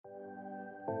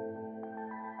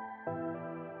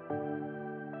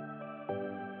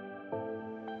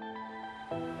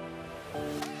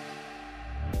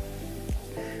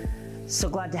So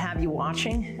glad to have you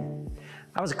watching.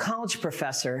 I was a college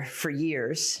professor for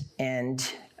years, and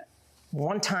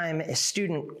one time a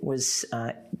student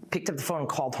picked up the phone and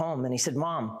called home, and he said,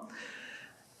 "Mom,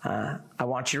 I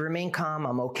want you to remain calm.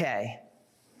 I'm okay.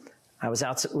 I was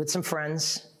out with some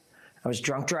friends. I was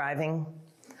drunk driving.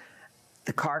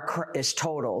 The car is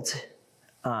totaled,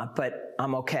 but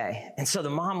I'm okay." And so the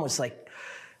mom was like,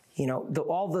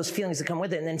 all those feelings that come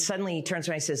with it. And then suddenly he turns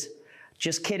around and he says,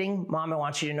 "Just kidding, Mom, I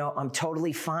want you to know I'm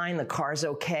totally fine. The car's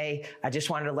okay. I just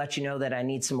wanted to let you know that I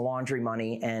need some laundry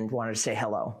money and wanted to say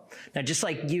hello." Now, just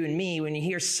like you and me, when you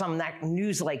hear some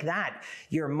news like that,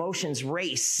 your emotions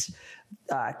race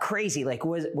crazy. Like,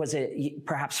 was it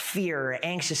perhaps fear or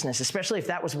anxiousness, especially if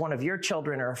that was one of your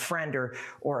children or a friend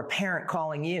or a parent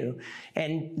calling you?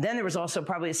 And then there was also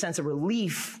probably a sense of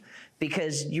relief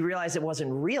because you realized it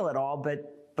wasn't real at all,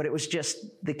 but it was just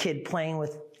the kid playing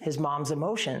with his mom's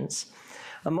emotions.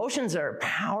 Emotions are a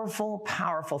powerful,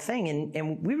 powerful thing,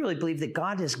 and we really believe that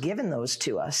God has given those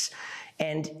to us.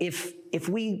 And if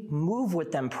we move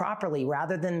with them properly,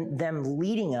 rather than them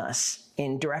leading us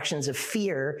in directions of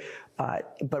fear,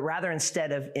 but rather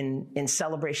instead of in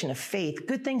celebration of faith,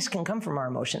 good things can come from our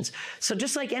emotions. So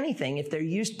just like anything, if they're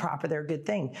used proper, they're a good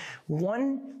thing.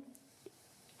 One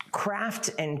craft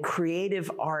and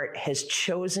creative art has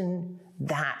chosen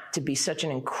that to be such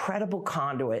an incredible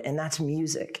conduit, and that's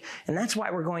music. And that's why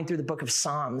we're going through the book of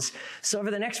Psalms. So over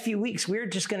the next few weeks, we're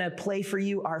just going to play for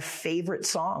you our favorite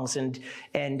songs and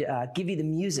give you the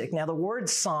music. Now, the word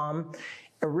psalm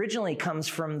originally comes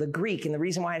from the Greek, and the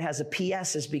reason why it has a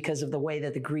PS is because of the way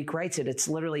that the Greek writes it. It's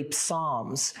literally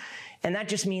psalms, and that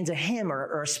just means a hymn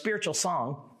or a spiritual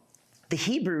song. The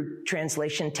Hebrew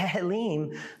translation,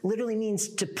 Tehillim, literally means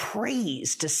to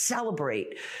praise, to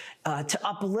celebrate, to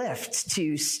uplift,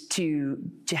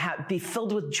 to be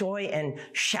filled with joy and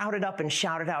shout it up and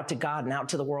shout it out to God and out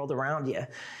to the world around you.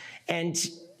 And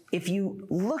if you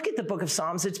look at the book of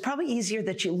Psalms, it's probably easier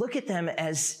that you look at them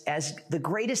as the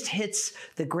greatest hits,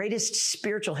 the greatest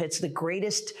spiritual hits, the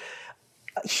greatest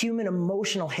human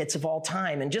emotional hits of all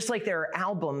time. And just like there are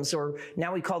albums, or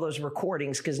now we call those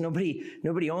recordings because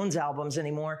nobody owns albums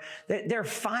anymore. There are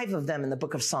 5 of them in the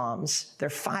book of Psalms. There are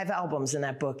 5 albums in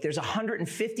that book. There's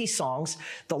 150 songs.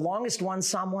 The longest one,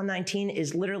 Psalm 119,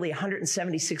 is literally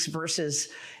 176 verses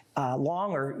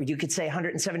long, or you could say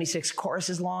 176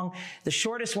 choruses long. The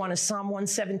shortest one is Psalm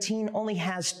 117, only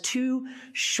has 2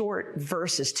 short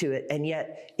verses to it, and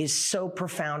yet is so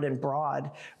profound and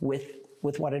broad with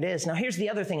what it is. Now, here's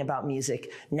the other thing about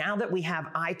music. Now that we have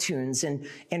iTunes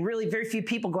and really very few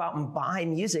people go out and buy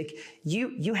music,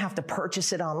 you have to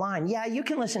purchase it online. Yeah, you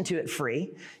can listen to it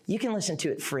free. You can listen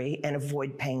to it free and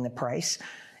avoid paying the price.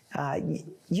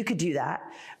 You could do that.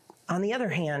 On the other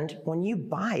hand, when you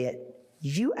buy it,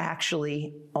 you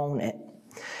actually own it.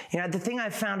 The thing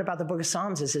I've found about the book of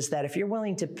Psalms is that if you're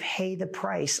willing to pay the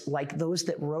price like those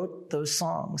that wrote those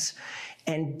songs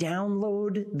and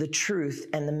download the truth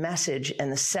and the message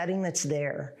and the setting that's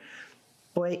there,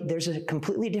 boy, there's a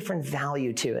completely different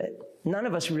value to it. None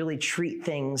of us really treat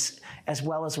things as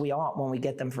well as we ought when we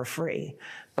get them for free.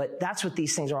 But that's what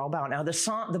these things are all about. Now,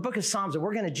 the book of Psalms,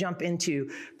 we're going to jump into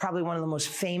probably one of the most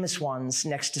famous ones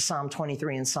next to Psalm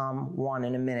 23 and Psalm 1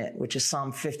 in a minute, which is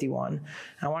Psalm 51.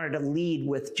 I wanted to lead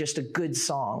with just a good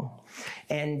song.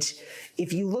 And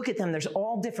if you look at them, there's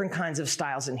all different kinds of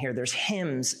styles in here. There's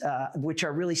hymns, which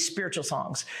are really spiritual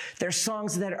songs. There's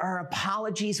songs that are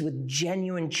apologies with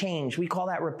genuine change. We call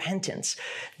that repentance.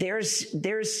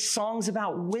 There's songs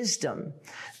about wisdom.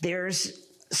 There's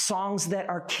songs that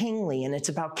are kingly, and it's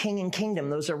about king and kingdom.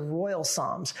 Those are royal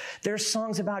psalms. There's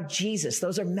songs about Jesus.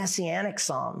 Those are messianic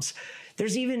psalms.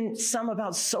 There's even some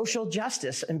about social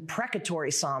justice and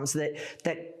precatory psalms that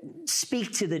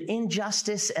speak to the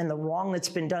injustice and the wrong that's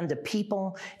been done to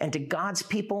people and to God's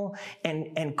people,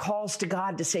 and calls to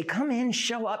God to say, come in,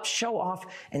 show up, show off,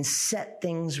 and set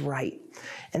things right.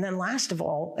 And then last of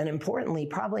all, and importantly,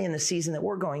 probably in the season that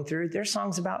we're going through, there's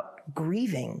songs about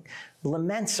grieving.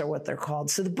 Laments are what they're called.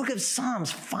 So the book of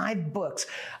Psalms, 5 books,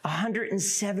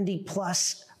 170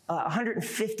 plus,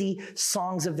 150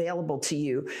 songs available to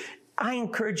you. I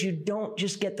encourage you, don't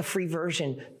just get the free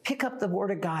version. Pick up the Word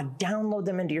of God, download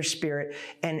them into your spirit.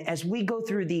 And as we go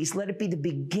through these, let it be the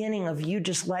beginning of you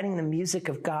just letting the music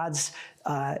of God's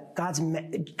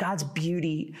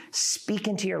beauty speak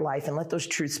into your life, and let those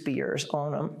truths be yours.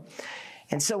 Own them.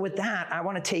 And so with that, I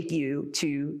want to take you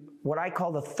to what I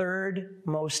call the 3rd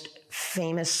most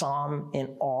famous psalm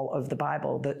in all of the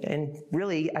Bible. And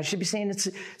really, I should be saying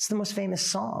it's the most famous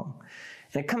song.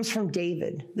 And it comes from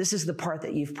David. This is the part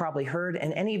that you've probably heard,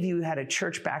 and any of you who had a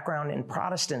church background in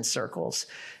Protestant circles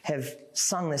have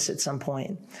sung this at some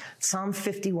point. Psalm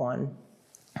 51.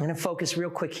 I'm going to focus real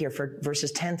quick here for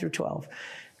verses 10 through 12.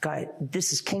 God,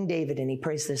 this is King David, and he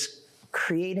prays this: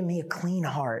 create in me a clean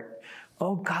heart.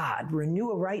 O God,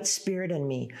 renew a right spirit in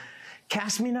me.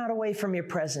 Cast me not away from your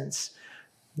presence.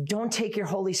 Don't take your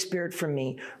Holy Spirit from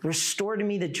me. Restore to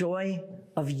me the joy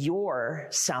of your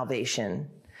salvation,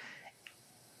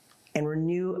 and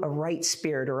renew a right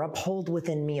spirit, or uphold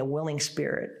within me a willing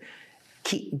spirit.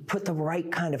 Put the right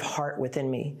kind of heart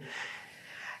within me.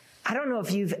 I don't know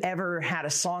if you've ever had a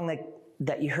song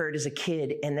that you heard as a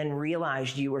kid and then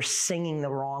realized you were singing the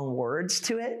wrong words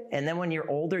to it. And then when you're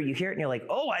older, you hear it and you're like,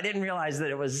 oh, I didn't realize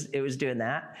that it was doing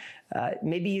that.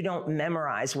 Maybe you don't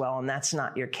memorize well, and that's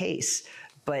not your case.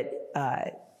 But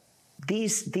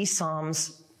these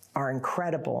Psalms are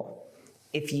incredible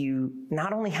if you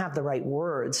not only have the right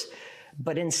words,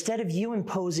 but instead of you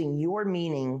imposing your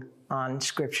meaning on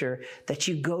Scripture, that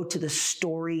you go to the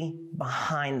story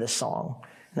behind the song.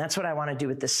 And that's what I want to do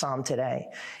with this Psalm today.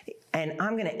 And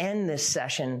I'm going to end this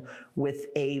session with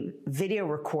a video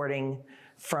recording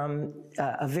from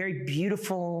a very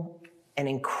beautiful and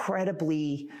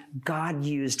incredibly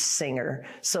God-used singer.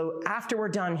 So after we're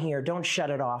done here, don't shut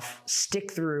it off. Stick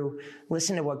through,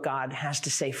 listen to what God has to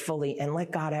say fully, and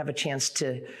let God have a chance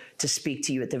to speak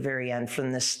to you at the very end from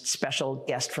this special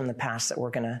guest from the past that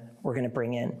we're gonna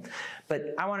bring in.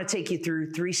 But I want to take you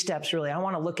through 3 steps, really. I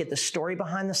want to look at the story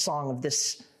behind the song of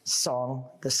this song,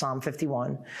 the Psalm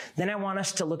 51. Then I want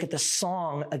us to look at the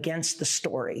song against the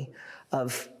story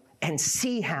and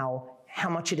see how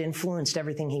much it influenced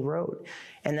everything he wrote.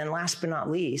 And then last but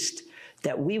not least,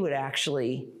 that we would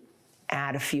actually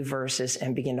add a few verses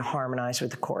and begin to harmonize with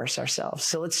the chorus ourselves.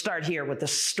 So let's start here with the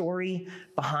story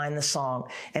behind the song.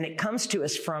 And it comes to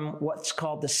us from what's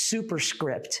called the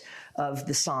superscript of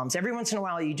the Psalms. Every once in a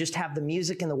while, you just have the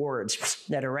music and the words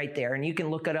that are right there. And you can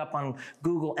look it up on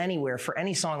Google anywhere for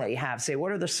any song that you have. Say,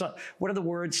 what are the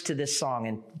words to this song?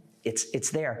 And it's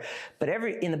there. But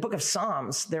in the book of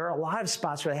Psalms, there are a lot of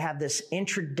spots where they have this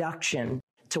introduction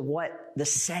to what the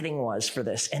setting was for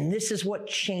this. And this is what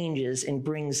changes and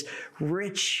brings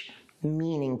rich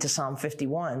meaning to Psalm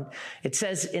 51. It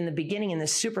says in the beginning, in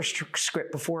this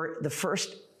superscript, before the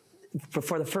first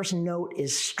note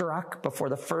is struck, before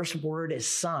the first word is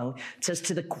sung, it says,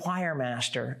 to the choir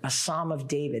master, a psalm of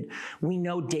David. We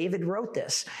know David wrote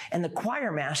this. And the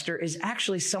choir master is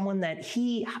actually someone that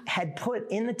he had put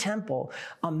in the temple,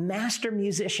 a master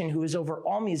musician who was over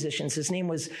all musicians. His name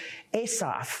was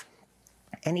Asaph.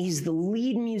 And he's the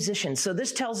lead musician. So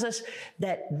this tells us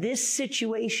that this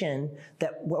situation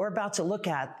that we're about to look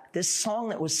at, this song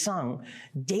that was sung,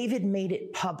 David made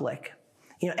it public.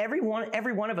 You know, every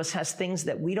one of us has things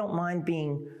that we don't mind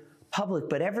being public,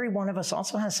 but every one of us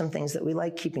also has some things that we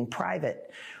like keeping private.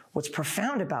 What's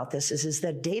profound about this is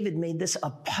that David made this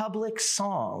a public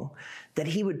song that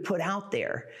he would put out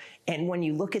there. And when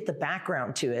you look at the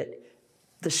background to it,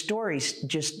 the stories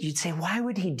you'd say, why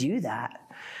would he do that?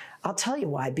 I'll tell you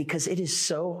why, because it is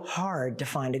so hard to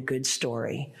find a good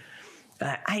story.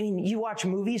 I mean, you watch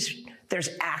movies, there's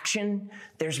action,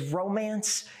 there's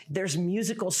romance, there's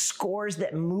musical scores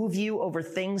that move you over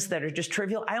things that are just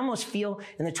trivial. I almost feel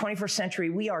in the 21st century,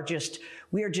 we are just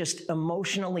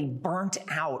emotionally burnt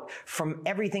out from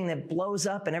everything that blows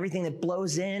up and everything that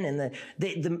blows in. And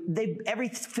every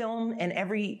film and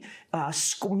every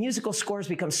musical scores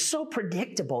become so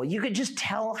predictable. You could just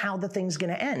tell how the thing's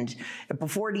going to end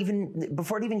before it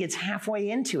even gets halfway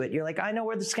into it. You're like, I know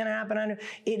where this is going to happen. I know.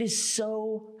 It is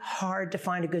so hard to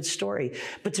find a good story.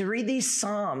 But to read these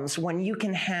Psalms, when you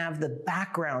can have the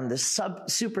background, the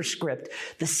superscript,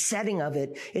 the setting of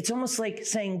it, it's almost like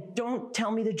saying, don't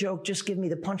tell me the joke, just give me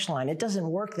the punchline. It doesn't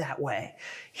work that way.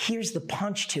 Here's the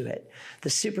punch to it. The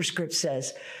superscript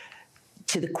says,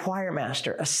 to the choir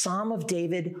master, a psalm of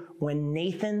David when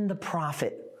Nathan the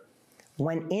prophet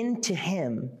went into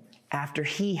him after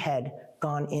he had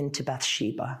gone into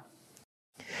Bathsheba.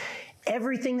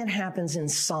 Everything that happens in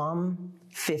Psalm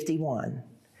 51,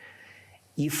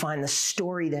 you find the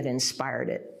story that inspired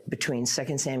it between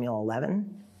 2 Samuel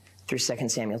 11 through 2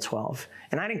 Samuel 12.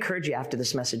 And I'd encourage you after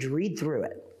this message, read through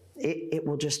it. It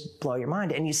will just blow your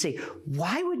mind. And you say,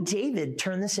 why would David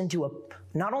turn this into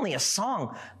not only a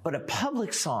song, but a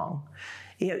public song?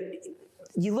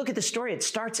 You look at the story,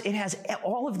 it has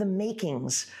all of the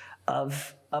makings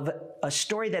of a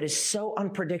story that is so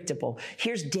unpredictable.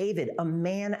 Here's David, a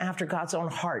man after God's own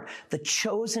heart, the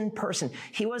chosen person.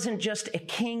 He wasn't just a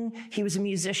king, he was a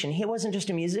musician. He wasn't just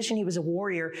a musician, he was a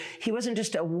warrior. He wasn't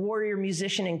just a warrior,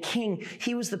 musician, and king.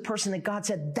 He was the person that God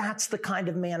said, that's the kind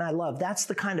of man I love. That's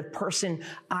the kind of person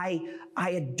I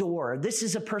adore. This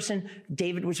is a person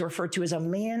David was referred to as a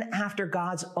man after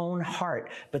God's own heart.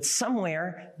 But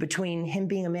somewhere between him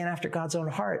being a man after God's own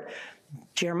heart,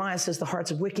 Jeremiah says the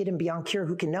heart's wicked and beyond cure.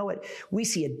 Who can know it? We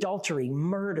see adultery,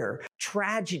 murder,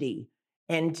 tragedy.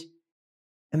 And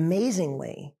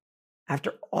amazingly,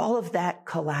 after all of that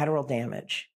collateral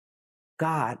damage,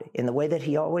 God, in the way that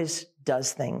he always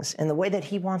does things, in the way that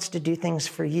he wants to do things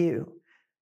for you,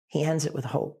 he ends it with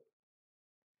hope.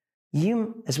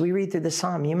 You, as we read through the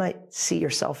psalm, you might see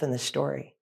yourself in this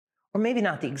story. Or maybe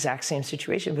not the exact same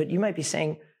situation, but you might be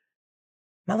saying,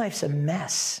 my life's a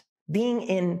mess. Being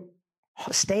in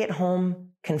stay-at-home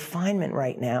confinement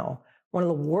right now, one of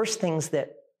the worst things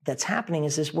that's happening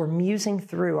is we're musing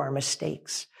through our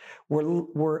mistakes.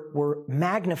 We're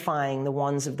magnifying the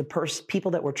ones of the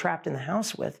people that we're trapped in the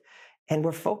house with, and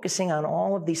we're focusing on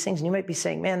all of these things. And you might be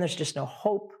saying, man, there's just no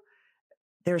hope.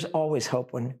 There's always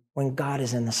hope when God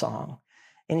is in the song.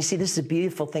 And you see, this is a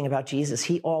beautiful thing about Jesus.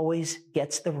 He always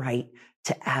gets the right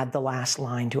to add the last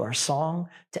line to our song,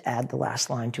 to add the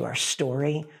last line to our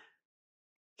story.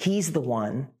 He's the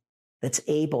one that's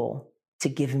able to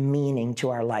give meaning to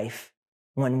our life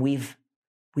when we've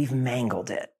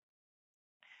mangled it.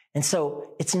 And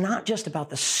so it's not just about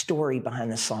the story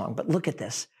behind the song, but look at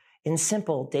this. In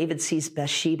simple, David sees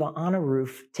Bathsheba on a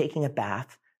roof taking a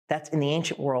bath. That's in the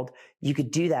ancient world. You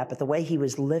could do that, but the way he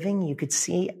was living, you could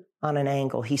see on an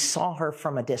angle. He saw her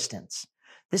from a distance.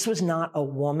 This was not a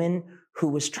woman who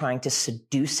was trying to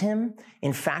seduce him.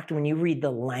 In fact, when you read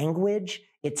the language,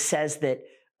 it says that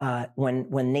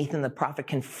when Nathan the prophet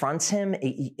confronts him,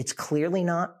 it's clearly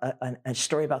not a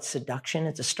story about seduction.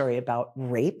 It's a story about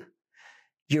rape.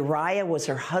 Uriah was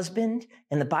her husband,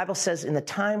 and the Bible says in the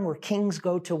time where kings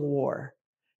go to war,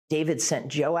 David sent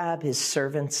Joab, his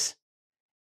servants,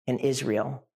 and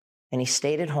Israel, and he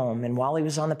stayed at home. And while he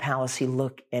was on the palace, he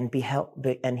looked and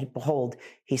behold,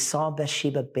 he saw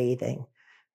Bathsheba bathing.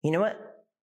 You know what?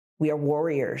 We are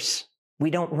warriors.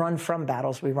 We don't run from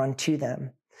battles, we run to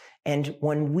them. And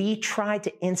when we try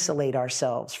to insulate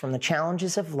ourselves from the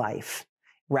challenges of life,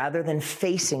 rather than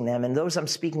facing them, and those I'm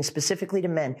speaking specifically to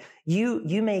men, you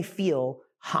may feel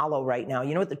hollow right now.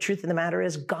 You know what the truth of the matter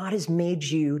is? God has made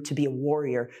you to be a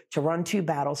warrior, to run to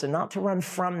battles and not to run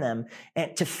from them,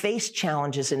 and to face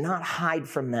challenges and not hide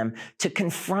from them, to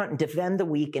confront and defend the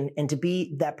weak, and to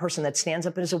be that person that stands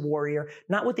up as a warrior,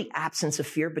 not with the absence of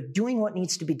fear, but doing what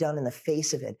needs to be done in the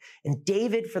face of it. And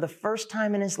David, for the first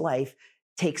time in his life,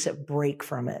 takes a break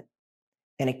from it,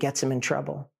 and it gets him in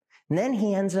trouble. And then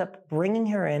he ends up bringing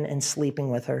her in and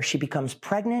sleeping with her. She becomes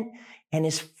pregnant, and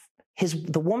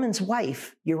the woman's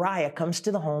wife, Uriah, comes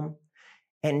to the home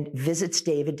and visits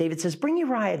David. David says, bring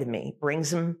Uriah to me,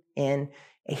 brings him in.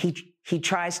 He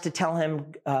tries to tell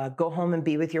him, go home and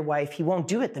be with your wife. He won't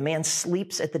do it. The man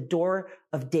sleeps at the door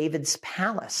of David's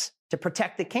palace to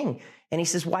protect the king. And he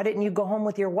says, why didn't you go home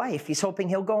with your wife? He's hoping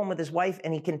he'll go home with his wife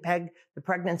and he can peg the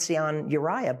pregnancy on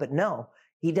Uriah, but no,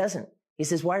 he doesn't. He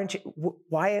says, why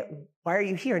are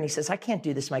you here? And he says, I can't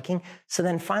do this, my king. So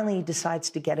then finally he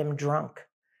decides to get him drunk.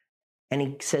 And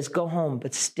he says, go home,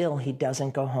 but still he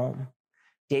doesn't go home.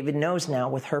 David knows now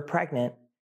with her pregnant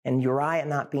and Uriah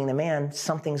not being the man,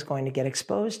 something's going to get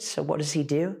exposed. So what does he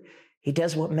do? He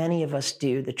does what many of us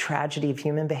do, the tragedy of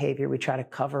human behavior. We try to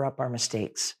cover up our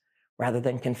mistakes rather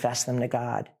than confess them to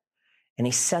God. And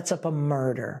he sets up a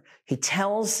murder. He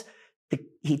tells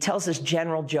this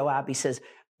general Joab, he says,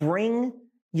 bring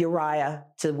Uriah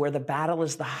to where the battle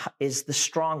is the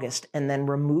strongest, and then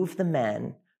remove the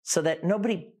men so that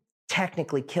nobody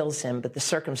technically kills him, but the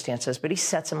circumstances, but he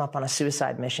sets him up on a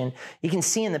suicide mission. You can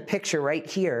see in the picture right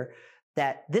here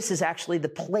that this is actually the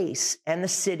place and the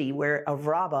city of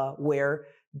Rabbah where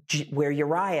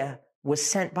Uriah was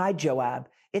sent by Joab.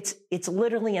 It's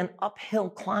literally an uphill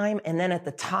climb, and then at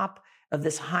the top of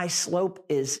this high slope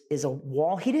is a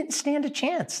wall. He didn't stand a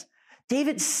chance.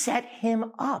 David set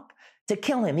him up to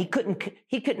kill him. He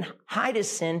couldn't hide his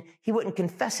sin. He wouldn't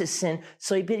confess his sin.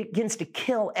 So he begins to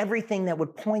kill everything that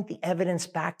would point the evidence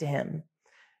back to him.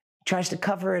 He tries to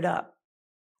cover it up.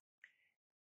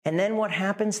 And then what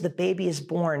happens? The baby is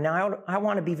born. Now, I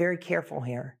want to be very careful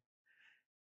here.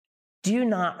 Do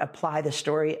not apply the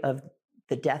story of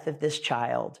the death of this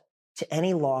child to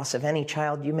any loss of any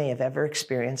child you may have ever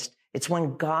experienced It's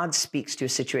when God speaks to a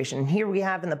situation. And here we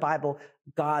have in the Bible,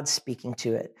 God speaking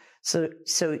to it. So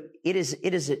it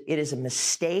is a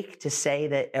mistake to say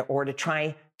that, or to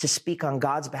try to speak on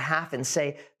God's behalf and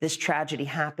say, this tragedy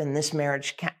happened, this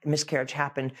miscarriage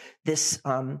happened, this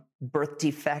birth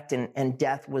defect and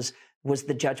death was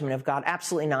the judgment of God.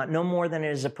 Absolutely not. No more than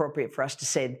it is appropriate for us to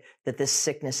say that this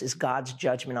sickness is God's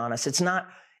judgment on us. It's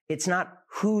not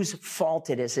whose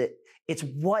fault it is. It's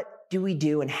what do we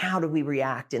do and how do we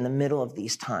react in the middle of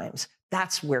these times?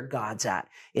 That's where God's at,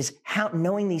 is how,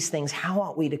 knowing these things, how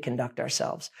ought we to conduct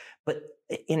ourselves? But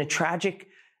in a tragic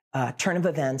turn of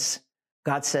events,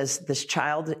 God says this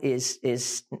child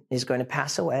is going to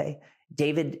pass away.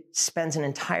 David spends an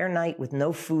entire night with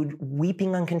no food,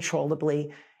 weeping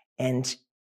uncontrollably, and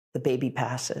the baby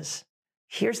passes.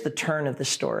 Here's the turn of the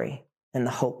story and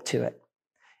the hope to it.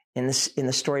 In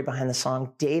the story behind the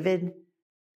song, David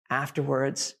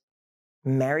afterwards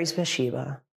marries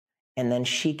Bathsheba, and then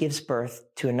she gives birth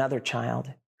to another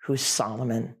child who's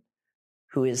Solomon,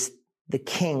 who is the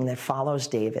king that follows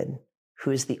David,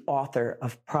 who is the author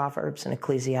of Proverbs and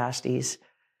Ecclesiastes.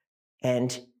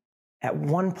 And at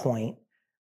one point,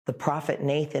 the prophet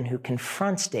Nathan, who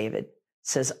confronts David,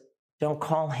 says, don't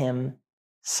call him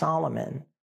Solomon.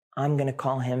 I'm going to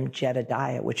call him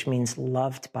Jedediah, which means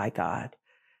loved by God.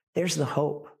 There's the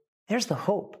hope. There's the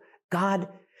hope. God,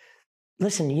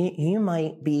 listen, you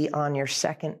might be on your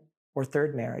second or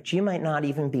third marriage. You might not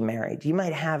even be married. You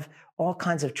might have all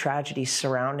kinds of tragedies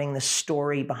surrounding the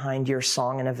story behind your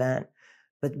song and event,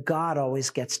 but God always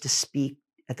gets to speak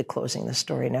at the closing of the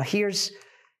story. Now, here's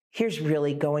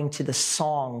really going to the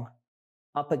song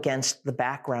up against the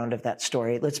background of that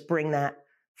story. Let's bring that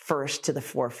first to the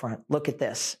forefront. Look at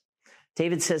this.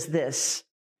 David says this,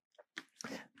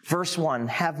 verse 1,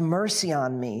 have mercy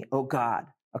on me, O God,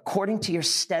 according to your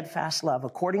steadfast love,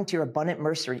 according to your abundant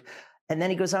mercy. And then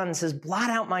he goes on and says, blot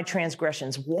out my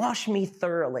transgressions, wash me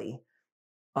thoroughly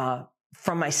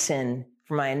from my sin,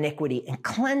 from my iniquity, and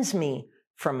cleanse me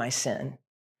from my sin.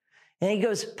 And he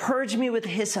goes, purge me with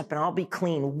hyssop and I'll be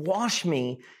clean. Wash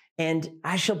me and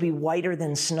I shall be whiter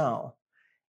than snow.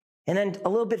 And then a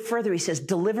little bit further, he says,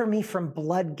 deliver me from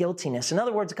blood guiltiness. In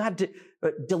other words, God,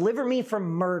 deliver me from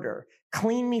murder.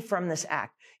 Clean me from this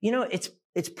act. You know,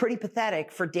 it's pretty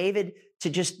pathetic for David to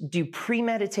just do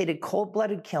premeditated,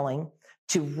 cold-blooded killing,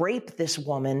 to rape this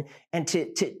woman and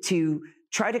to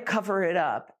try to cover it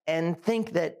up and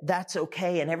think that that's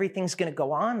okay and everything's going to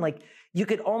go on. Like, you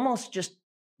could almost just,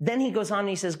 then he goes on and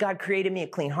he says, God created me a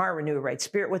clean heart, renew a right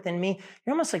spirit within me.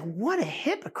 You're almost like, what a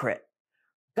hypocrite.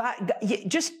 God,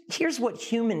 just here's what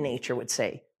human nature would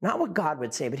say. Not what God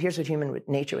would say, but here's what human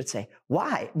nature would say.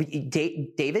 Why?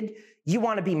 David, you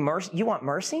want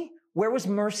mercy? Where was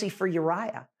mercy for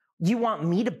Uriah? You want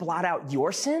me to blot out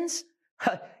your sins?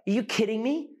 Are you kidding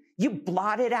me? You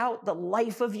blotted out the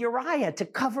life of Uriah to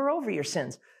cover over your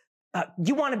sins.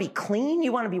 You want to be clean?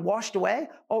 You want to be washed away?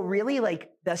 Oh, really?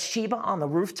 Like Bathsheba on the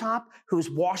rooftop who's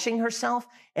washing herself,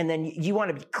 and then you want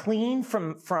to be clean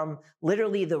from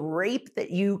literally the rape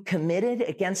that you committed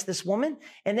against this woman?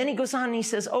 And then he goes on and he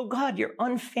says, oh God, your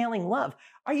unfailing love.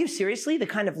 Are you seriously the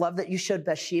kind of love that you showed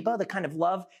Bathsheba, the kind of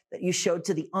love that you showed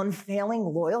to the unfailing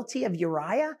loyalty of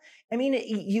Uriah? I mean,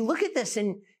 you look at this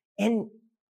and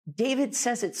David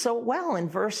says it so well in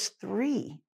verse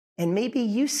 3. And maybe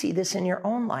you see this in your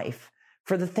own life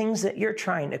for the things that you're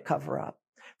trying to cover up,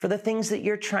 for the things that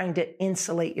you're trying to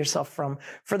insulate yourself from,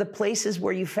 for the places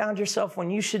where you found yourself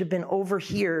when you should have been over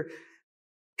here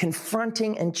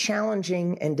confronting and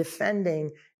challenging and defending,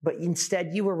 but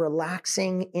instead you were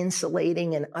relaxing,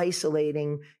 insulating, and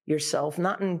isolating yourself,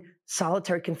 not in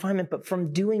solitary confinement, but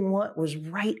from doing what was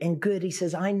right and good. He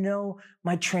says, I know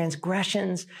my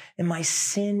transgressions and my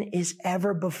sin is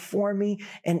ever before me.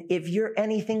 And if you're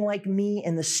anything like me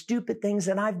and the stupid things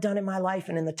that I've done in my life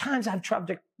and in the times I've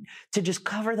tried to just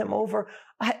cover them over,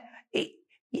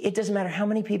 it doesn't matter how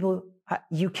many people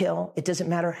you kill. It doesn't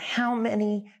matter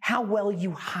how well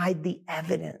you hide the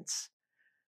evidence.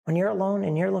 When you're alone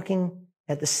and you're looking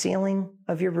at the ceiling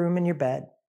of your room in your bed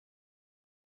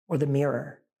or the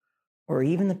mirror, or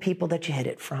even the people that you hid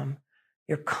it from,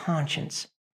 your conscience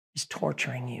is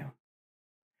torturing you.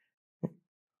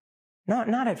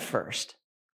 Not at first.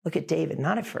 Look at David,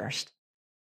 not at first.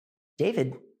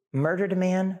 David murdered a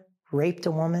man, raped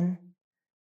a woman,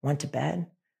 went to bed.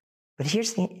 But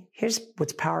here's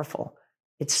what's powerful.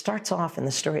 It starts off in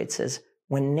the story, it says,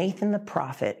 when Nathan the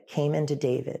prophet came into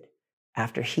David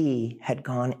after he had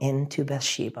gone into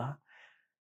Bathsheba,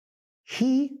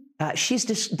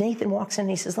 Nathan walks in and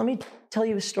he says, let me tell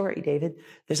you a story, David.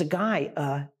 There's a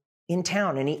guy in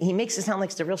town, and he makes it sound like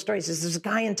it's a real story. He says, there's a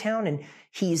guy in town and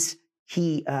he's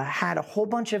he had a whole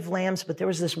bunch of lambs, but there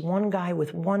was this one guy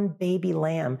with one baby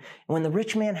lamb. And when the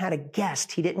rich man had a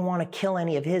guest, he didn't want to kill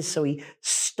any of his, so he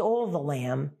stole the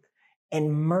lamb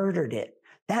and murdered it.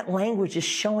 That language is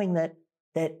showing that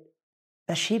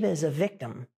Bathsheba is a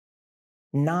victim,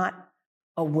 not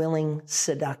a willing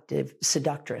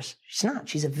seductress. She's not.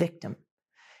 She's a victim.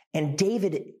 And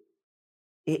David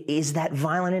is that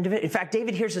violent individual. In fact,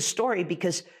 David hears a story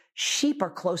because sheep are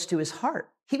close to his heart.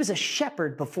 He was a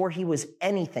shepherd before he was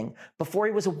anything, before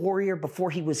he was a warrior, before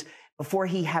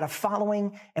he had a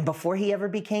following, and before he ever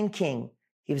became king.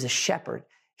 He was a shepherd.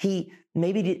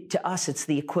 Maybe to us, it's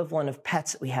the equivalent of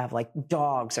pets that we have, like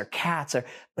dogs or cats,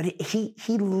 but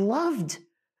he loved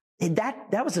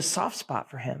that. That was a soft spot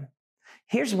for him.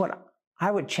 Here's what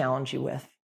I would challenge you with.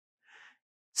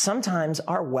 Sometimes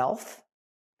our wealth,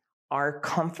 our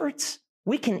comforts,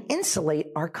 we can insulate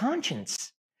our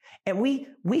conscience. And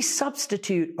we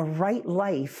substitute a right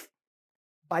life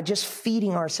by just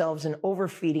feeding ourselves and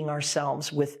overfeeding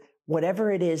ourselves with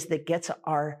whatever it is that gets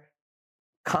our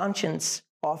conscience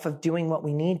off of doing what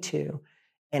we need to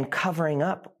and covering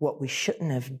up what we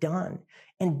shouldn't have done.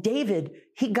 And David,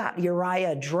 he got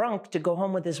Uriah drunk to go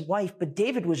home with his wife, but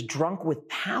David was drunk with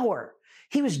power.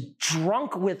 He was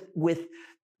drunk with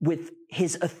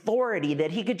his authority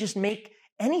that he could just make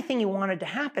anything he wanted to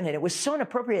happen. And it was so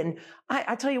inappropriate. And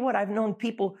I tell you what, I've known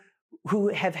people who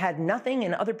have had nothing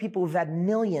and other people who've had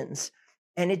millions.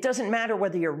 And it doesn't matter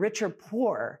whether you're rich or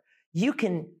poor. You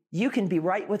can be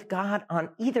right with God on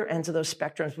either ends of those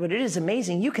spectrums, but it is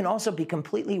amazing. You can also be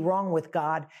completely wrong with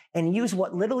God and use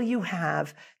what little you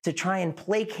have to try and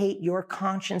placate your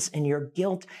conscience and your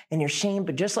guilt and your shame.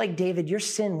 But just like David, your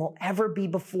sin will ever be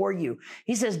before you.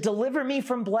 He says, deliver me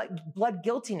from blood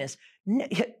guiltiness.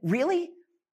 Really?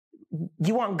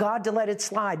 You want God to let it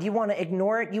slide? You want to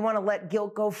ignore it? You want to let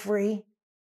guilt go free?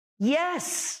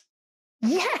 Yes.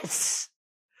 Yes.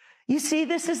 You see,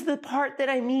 this is the part that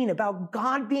I mean about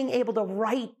God being able to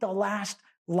write the last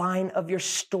line of your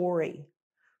story.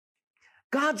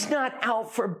 God's not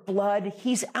out for blood.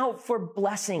 He's out for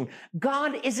blessing.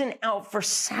 God isn't out for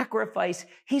sacrifice.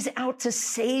 He's out to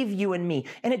save you and me.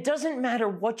 And it doesn't matter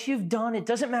what you've done. It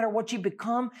doesn't matter what you've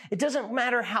become. It doesn't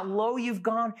matter how low you've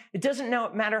gone. It doesn't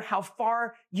matter how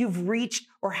far you've reached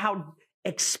or how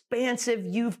expansive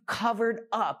you've covered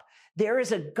up. There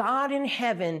is a God in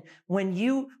heaven when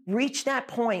you reach that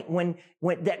point, when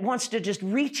that wants to just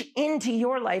reach into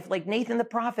your life like Nathan the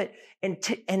prophet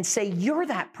and say, you're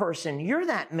that person, you're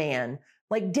that man.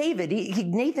 Like David,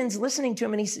 Nathan's listening to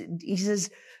him and he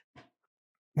says,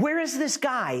 where is this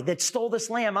guy that stole this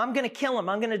lamb? I'm going to kill him.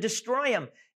 I'm going to destroy him.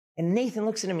 And Nathan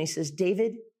looks at him and he says,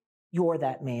 David, you're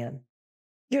that man.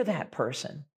 You're that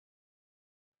person.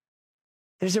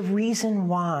 There's a reason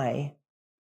why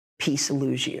peace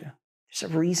eludes you. There's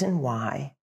a reason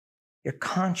why your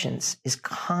conscience is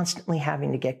constantly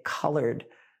having to get colored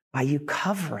by you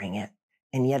covering it,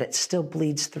 and yet it still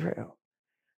bleeds through.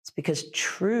 It's because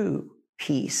true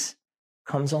peace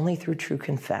comes only through true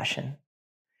confession.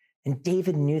 And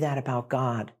David knew that about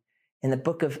God. In the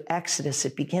book of Exodus,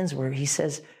 it begins where he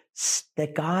says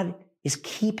that God is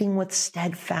keeping with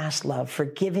steadfast love,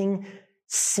 forgiving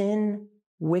sin,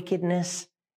 wickedness,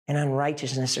 and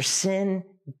unrighteousness, or sin,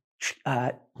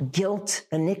 guilt,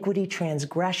 iniquity,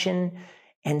 transgression,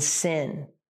 and sin.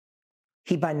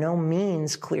 He by no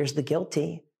means clears the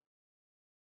guilty,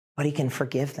 but he can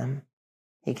forgive them.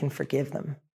 He can forgive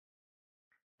them.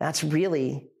 That's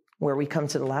really where we come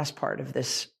to the last part of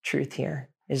this truth here,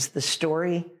 is the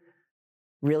story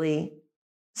really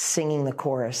singing the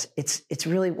chorus. It's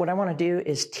really what I want to do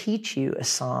is teach you a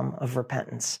psalm of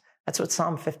repentance. That's what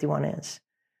Psalm 51 is.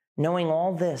 Knowing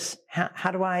all this,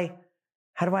 how do I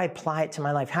apply it to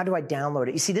my life? How do I download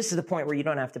it? You see, this is the point where you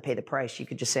don't have to pay the price. You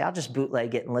could just say, I'll just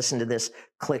bootleg it and listen to this,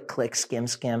 click, click, skim,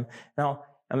 skim. No,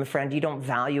 I'm a friend, you don't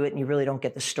value it and you really don't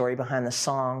get the story behind the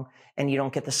song, and you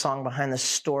don't get the song behind the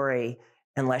story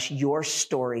unless your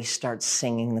story starts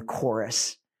singing the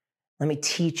chorus. Let me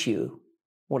teach you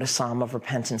what a psalm of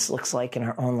repentance looks like in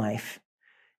our own life.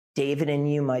 David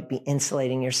and you might be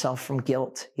insulating yourself from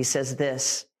guilt. He says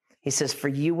this, he says, for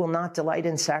you will not delight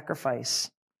in sacrifice,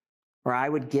 or I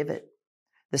would give it.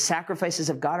 The sacrifices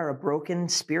of God are a broken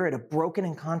spirit, a broken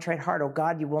and contrite heart. Oh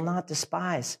God, you will not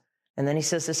despise. And then he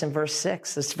says this in verse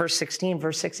 6, this is verse 16,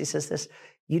 verse 6, he says this,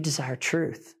 you desire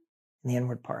truth in the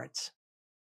inward parts.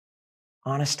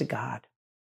 Honest to God.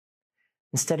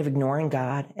 Instead of ignoring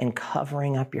God and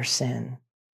covering up your sin,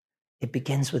 it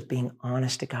begins with being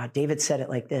honest to God. David said it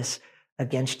like this,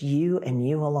 against you and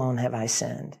you alone have I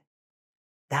sinned.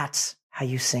 That's how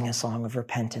you sing a song of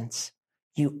repentance.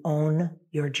 You own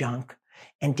your junk.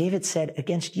 And David said,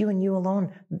 against you and you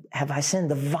alone have I sinned.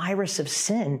 The virus of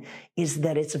sin is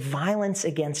that it's violence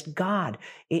against God.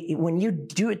 When you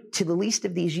do it to the least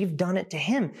of these, you've done it to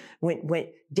him. When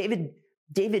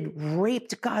David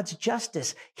raped God's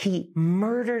justice. He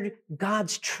murdered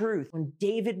God's truth. When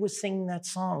David was singing that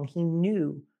song, he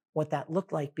knew what that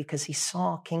looked like because he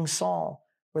saw King Saul,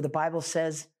 where the Bible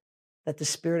says that the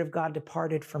Spirit of God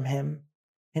departed from him.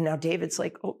 And now David's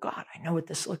like, oh God, I know what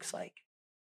this looks like.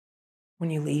 When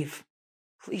you leave,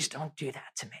 please don't do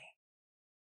that to me.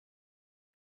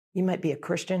 You might be a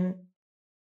Christian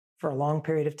for a long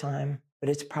period of time, but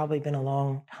it's probably been a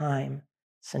long time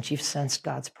since you've sensed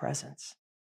God's presence.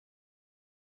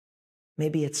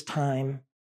 Maybe it's time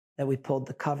that we pulled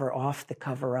the cover off the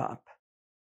cover up.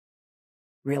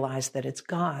 Realize that it's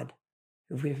God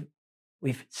who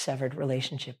we've severed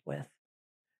relationship with.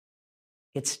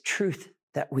 It's truth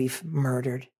that we've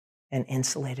murdered and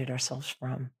insulated ourselves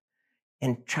from,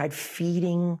 and tried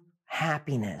feeding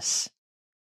happiness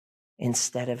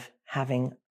instead of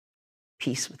having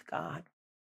peace with God.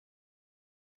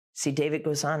 See, David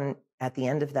goes on at the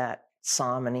end of that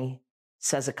psalm and he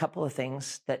says a couple of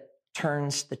things that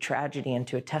turns the tragedy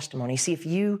into a testimony. See, if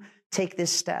you take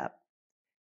this step,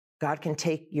 God can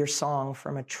take your song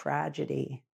from a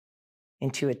tragedy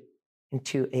into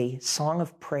a song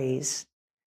of praise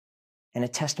and a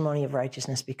testimony of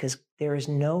righteousness, because there is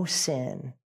no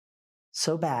sin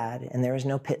so bad and there is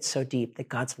no pit so deep that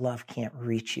God's love can't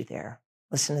reach you there.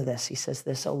 Listen to this. He says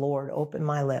this, "O Lord, open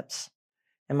my lips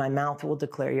and my mouth will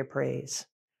declare your praise."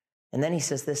 And then he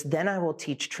says this, "Then I will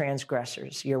teach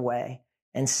transgressors your way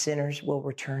and sinners will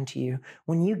return to you."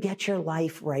 When you get your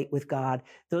life right with God,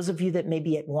 those of you that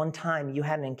maybe at one time you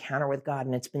had an encounter with God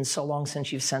and it's been so long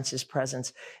since you've sensed his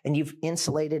presence and you've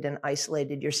insulated and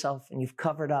isolated yourself and you've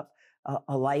covered up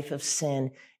a life of sin,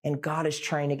 and God is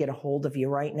trying to get a hold of you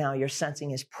right now. You're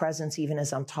sensing his presence even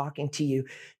as I'm talking to you.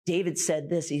 David said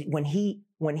this, when he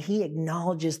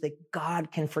acknowledges that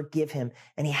God can forgive him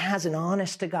and he has an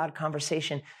honest to God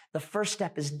conversation, the first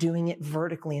step is doing it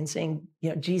vertically and saying,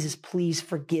 Jesus, please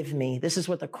forgive me. This is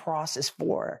what the cross is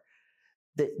for.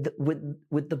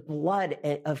 With the blood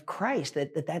of Christ,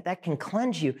 that can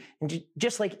cleanse you. And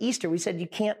just like Easter, we said you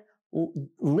can't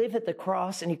live at the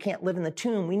cross and you can't live in the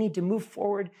tomb. We need to move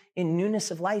forward in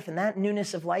newness of life. And that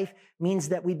newness of life means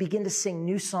that we begin to sing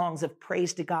new songs of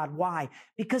praise to God. Why?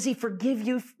 Because he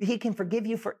can forgive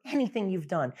you for anything you've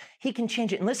done. He can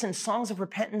change it. And listen, songs of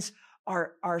repentance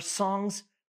are songs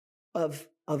of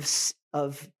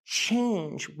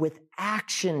change with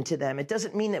action to them. It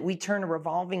doesn't mean that we turn a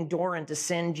revolving door into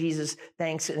sin, Jesus,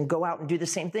 thanks, and go out and do the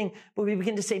same thing. But we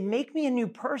begin to say, make me a new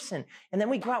person. And then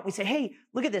we go out and we say, hey,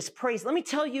 look at this praise. Let me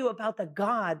tell you about the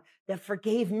God that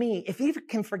forgave me. If he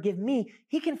can forgive me,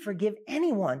 he can forgive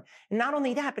anyone. And not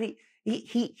only that, but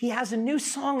he has a new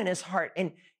song in his heart.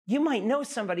 And you might know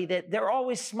somebody that they're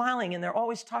always smiling and they're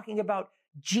always talking about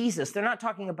Jesus. They're not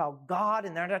talking about God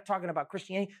and they're not talking about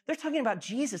Christianity. They're talking about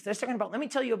Jesus. They're talking about, let me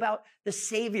tell you about the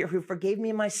Savior who forgave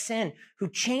me my sin, who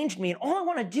changed me. And all I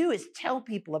want to do is tell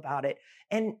people about it.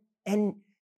 And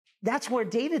that's where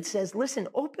David says, listen,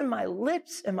 open my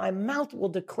lips and my mouth will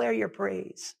declare your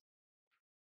praise.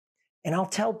 And I'll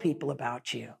tell people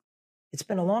about you. It's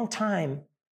been a long time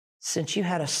since you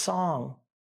had a song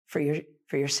for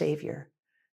your Savior.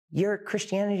 Your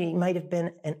Christianity might have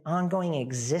been an ongoing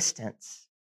existence.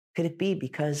 Could it be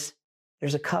because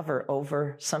there's a cover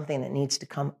over something that needs to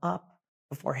come up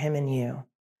before him and you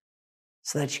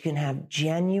so that you can have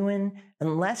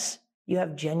unless you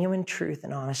have genuine truth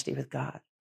and honesty with God,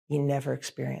 you never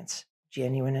experience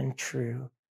genuine and true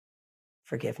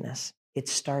forgiveness. It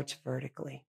starts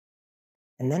vertically.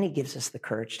 And then he gives us the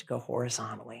courage to go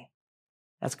horizontally.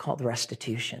 That's called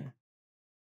restitution.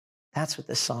 That's what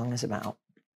this song is about.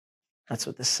 That's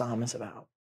what this psalm is about.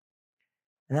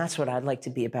 And that's what I'd like to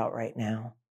be about right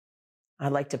now.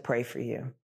 I'd like to pray for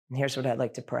you. And here's what I'd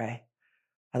like to pray.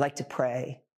 I'd like to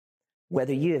pray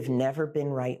whether you have never been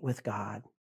right with God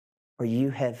or you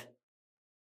have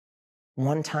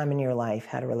one time in your life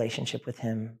had a relationship with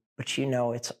him, but you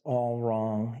know it's all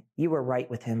wrong. You were right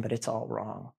with him, but it's all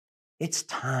wrong. It's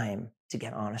time to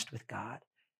get honest with God.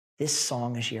 This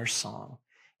song is your song.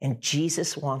 And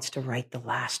Jesus wants to write the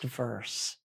last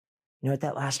verse. You know what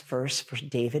that last verse for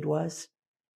David was?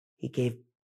 He gave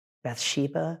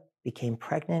Bathsheba, became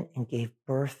pregnant, and gave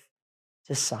birth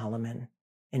to Solomon.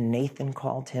 And Nathan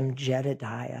called him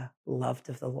Jedediah, loved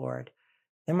of the Lord.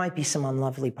 There might be some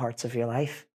unlovely parts of your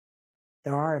life.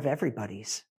 There are of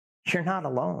everybody's. You're not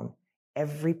alone.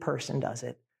 Every person does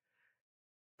it.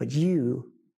 But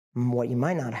what you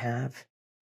might not have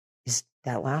is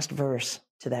that last verse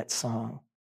to that song.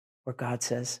 where God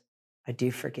says, I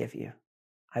do forgive you.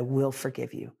 I will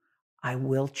forgive you. I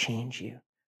will change you.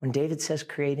 When David says,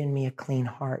 create in me a clean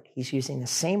heart, he's using the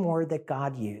same word that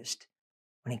God used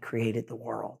when he created the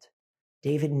world.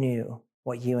 David knew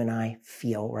what you and I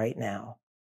feel right now.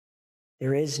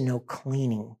 There is no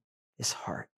cleaning this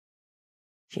heart.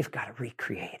 You've got to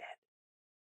recreate it.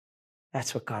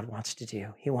 That's what God wants to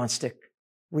do. He wants to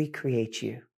recreate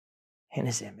you in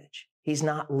his image. He's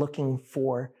not looking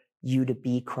for you to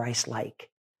be Christ-like.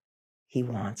 He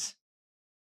wants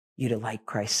you to like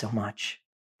Christ so much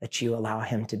that you allow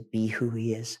him to be who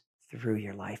he is through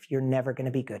your life. You're never going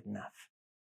to be good enough.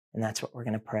 And that's what we're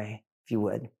going to pray, if you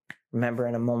would. Remember,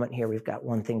 in a moment here, we've got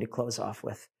one thing to close off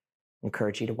with. I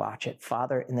encourage you to watch it.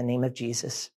 Father, in the name of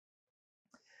Jesus,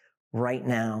 right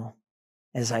now,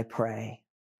 as I pray,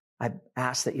 I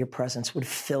ask that your presence would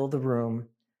fill the room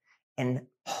and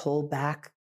pull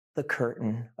back the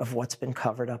curtain of what's been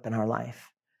covered up in our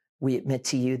life. We admit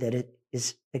to you that it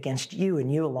is against you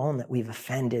and you alone that we've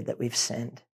offended, that we've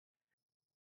sinned.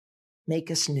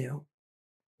 Make us new.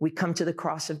 We come to the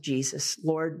cross of Jesus.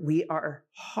 Lord, we are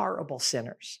horrible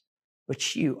sinners,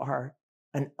 but you are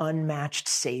an unmatched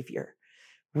Savior.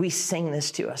 We sing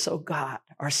this to us. Oh God,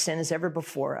 our sin is ever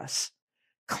before us.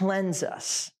 Cleanse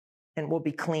us and we'll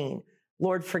be clean.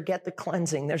 Lord, forget the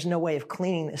cleansing. There's no way of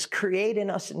cleaning this. Create in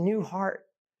us a new heart.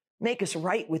 Make us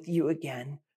right with you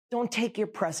again. Don't take your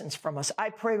presence from us.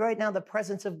 I pray right now the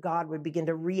presence of God would begin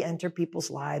to re-enter people's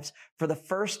lives for the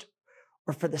first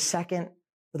or for the second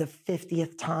or the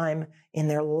 50th time in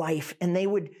their life. And they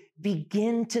would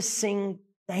begin to sing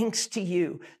thanks to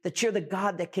you, that you're the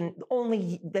God that can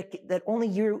only, that only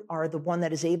you are the one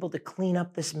that is able to clean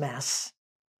up this mess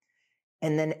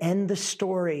and then end the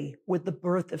story with the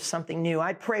birth of something new.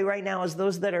 I pray right now as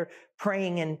those that are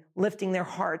praying and lifting their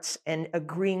hearts and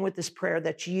agreeing with this prayer,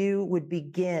 that you would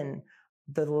begin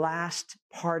the last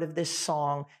part of this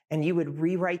song and you would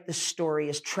rewrite the story,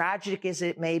 as tragic as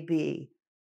it may be.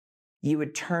 You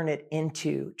would turn it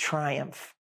into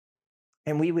triumph.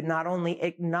 And we would not only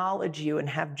acknowledge you and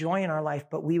have joy in our life,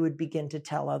 but we would begin to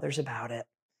tell others about it.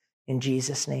 In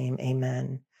Jesus' name,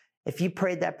 amen. If you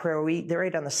prayed that prayer, they're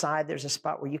right on the side. There's a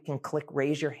spot where you can click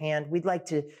raise your hand. We'd like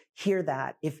to hear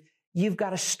that. If you've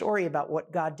got a story about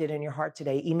what God did in your heart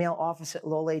today, email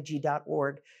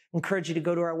office@lolag.org. Encourage you to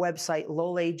go to our website,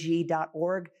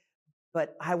 lolag.org.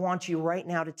 But I want you right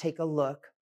now to take a look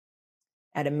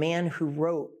at a man who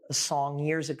wrote a song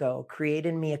years ago, Create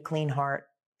in Me a Clean Heart,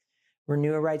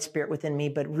 Renew a Right Spirit within Me.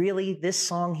 But really, this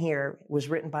song here was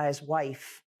written by his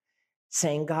wife,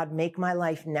 saying, God, make my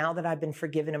life, now that I've been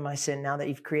forgiven of my sin, now that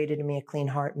you've created in me a clean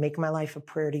heart, make my life a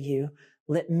prayer to you.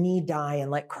 Let me die and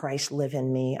let Christ live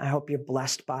in me. I hope you're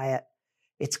blessed by it.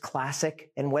 It's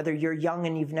classic. And whether you're young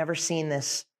and you've never seen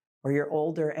this, or you're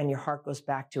older and your heart goes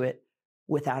back to it,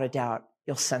 without a doubt,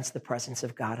 you'll sense the presence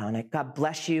of God on it. God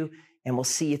bless you. And we'll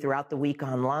see you throughout the week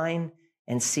online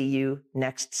and see you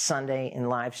next Sunday in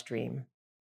live stream.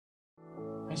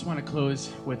 I just want to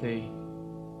close with a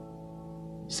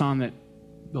song that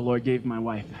the Lord gave my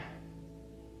wife.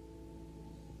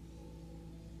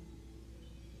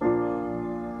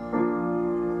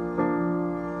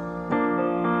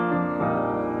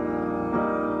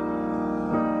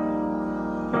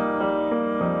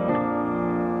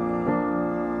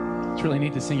 It's really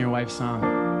neat to sing your wife's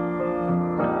song.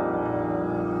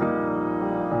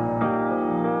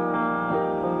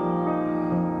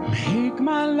 Make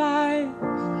my life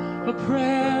a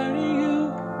prayer to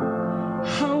you.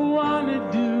 I want to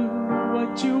do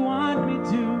what you want me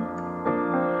to.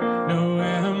 No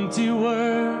empty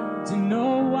words and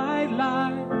no white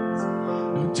lies.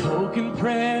 No token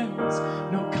prayers,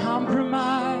 no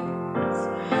compromise.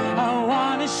 I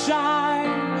want to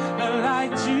shine the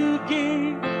light you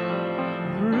gave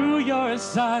through your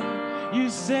Son you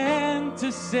sent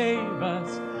to save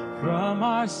us from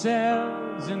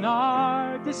ourselves and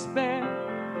our despair.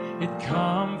 It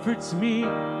comforts me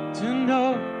to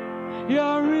know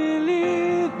you're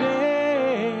really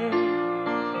there.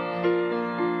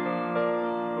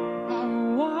 I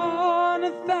want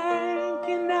to thank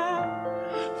you now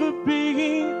for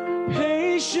being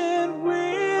patient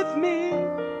with me.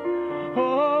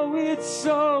 Oh, it's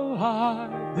so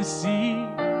hard to see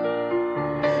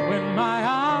when my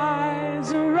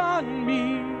eyes are on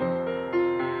me.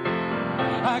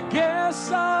 I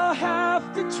guess I'll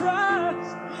have to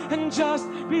trust and just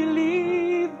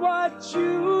believe what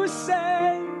you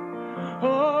say.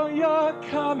 Oh, you're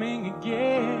coming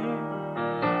again,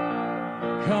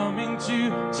 coming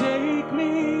to take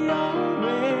me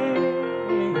away.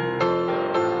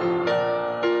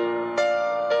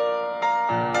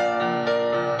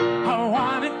 I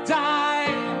want to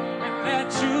die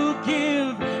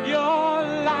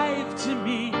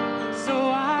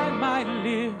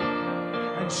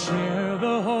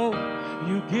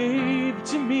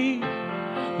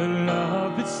the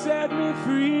love that set me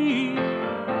free.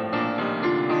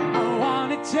 I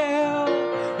want to tell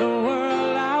the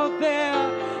world out there,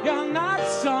 you're not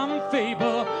some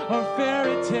fable or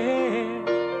fairy tale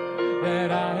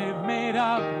that I've made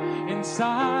up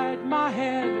inside my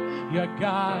head. You're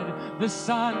God, the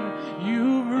Son,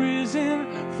 you've risen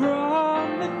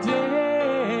from the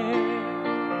dead.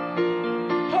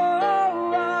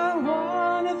 Oh, I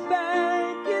want to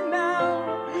thank you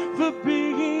now for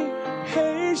being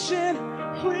patient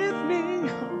with me.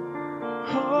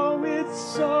 Oh, it's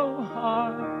so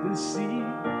hard to see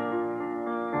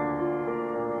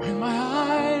when my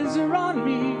eyes are on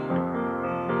me.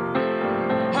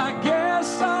 I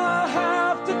guess I'll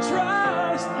have to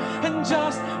trust and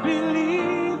just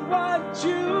believe what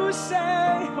you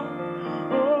say.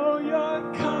 Oh,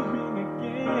 you're coming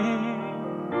again,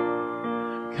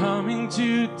 coming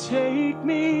to take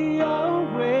me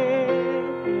away.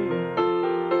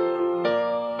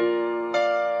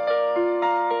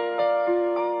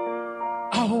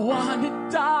 I want to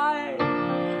die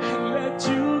and let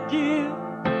you give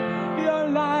your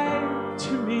life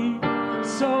to me,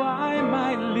 so I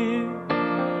might live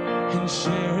and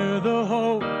share the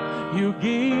hope you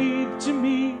gave to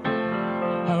me.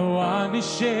 I want to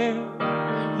share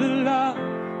the love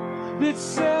that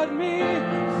set me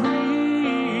free.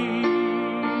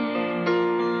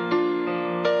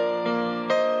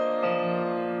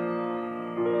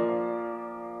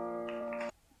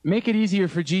 Make it easier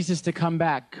for Jesus to come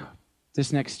back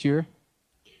this next year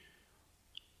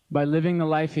by living the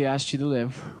life he asked you to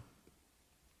live,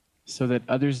 so that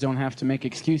others don't have to make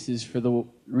excuses for the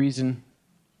reason,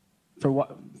 for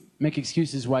what, make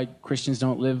excuses why Christians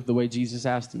don't live the way Jesus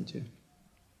asked them to.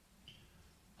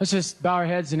 Let's just bow our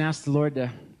heads and ask the Lord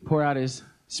to pour out his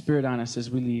Spirit on us as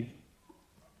we leave.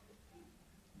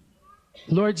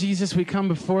 Lord Jesus, we come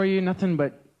before you, nothing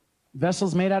but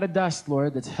vessels made out of dust,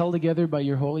 Lord, that's held together by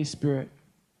your Holy Spirit.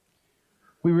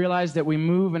 We realize that we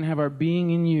move and have our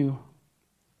being in you.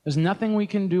 There's nothing we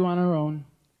can do on our own.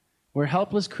 We're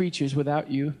helpless creatures without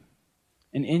you.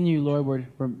 And in you, Lord,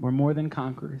 we're more than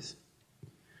conquerors.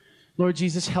 Lord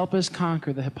Jesus, help us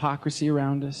conquer the hypocrisy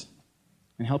around us.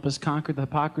 And help us conquer the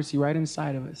hypocrisy right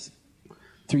inside of us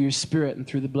through your Spirit and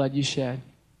through the blood you shed.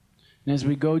 And as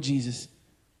we go, Jesus,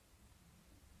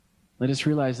 let us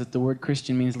realize that the word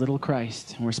Christian means little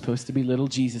Christ. And we're supposed to be little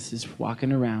Jesuses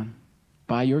walking around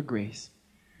by your grace.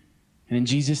 And in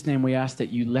Jesus' name, we ask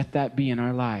that you let that be in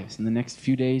our lives in the next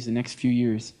few days, the next few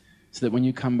years, so that when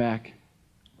you come back,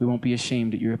 we won't be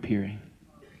ashamed at your appearing.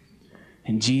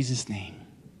 In Jesus' name,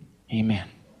 amen.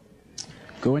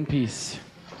 Go in peace.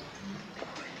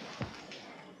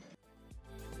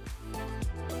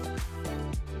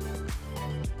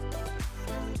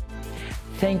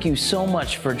 Thank you so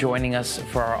much for joining us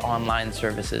for our online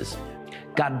services.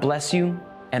 God bless you,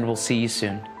 and we'll see you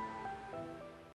soon.